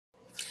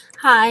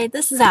Hi,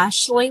 this is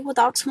Ashley with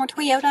Oxmoor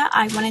Toyota.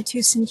 I wanted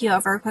to send you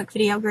over a quick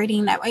video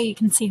greeting. That way you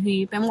can see who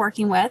you've been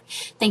working with.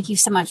 Thank you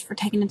so much for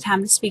taking the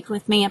time to speak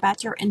with me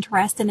about your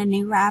interest in a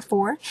new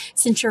Rav4.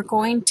 Since you're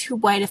going to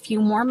wait a few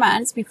more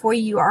months before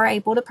you are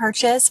able to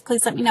purchase,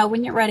 please let me know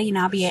when you're ready and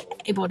I'll be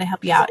able to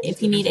help you out.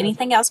 If you need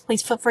anything else,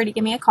 please feel free to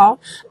give me a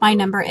call. My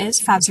number is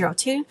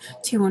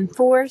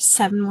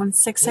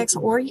 502-214-7166,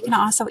 or you can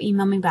also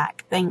email me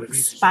back.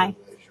 Thanks. Bye.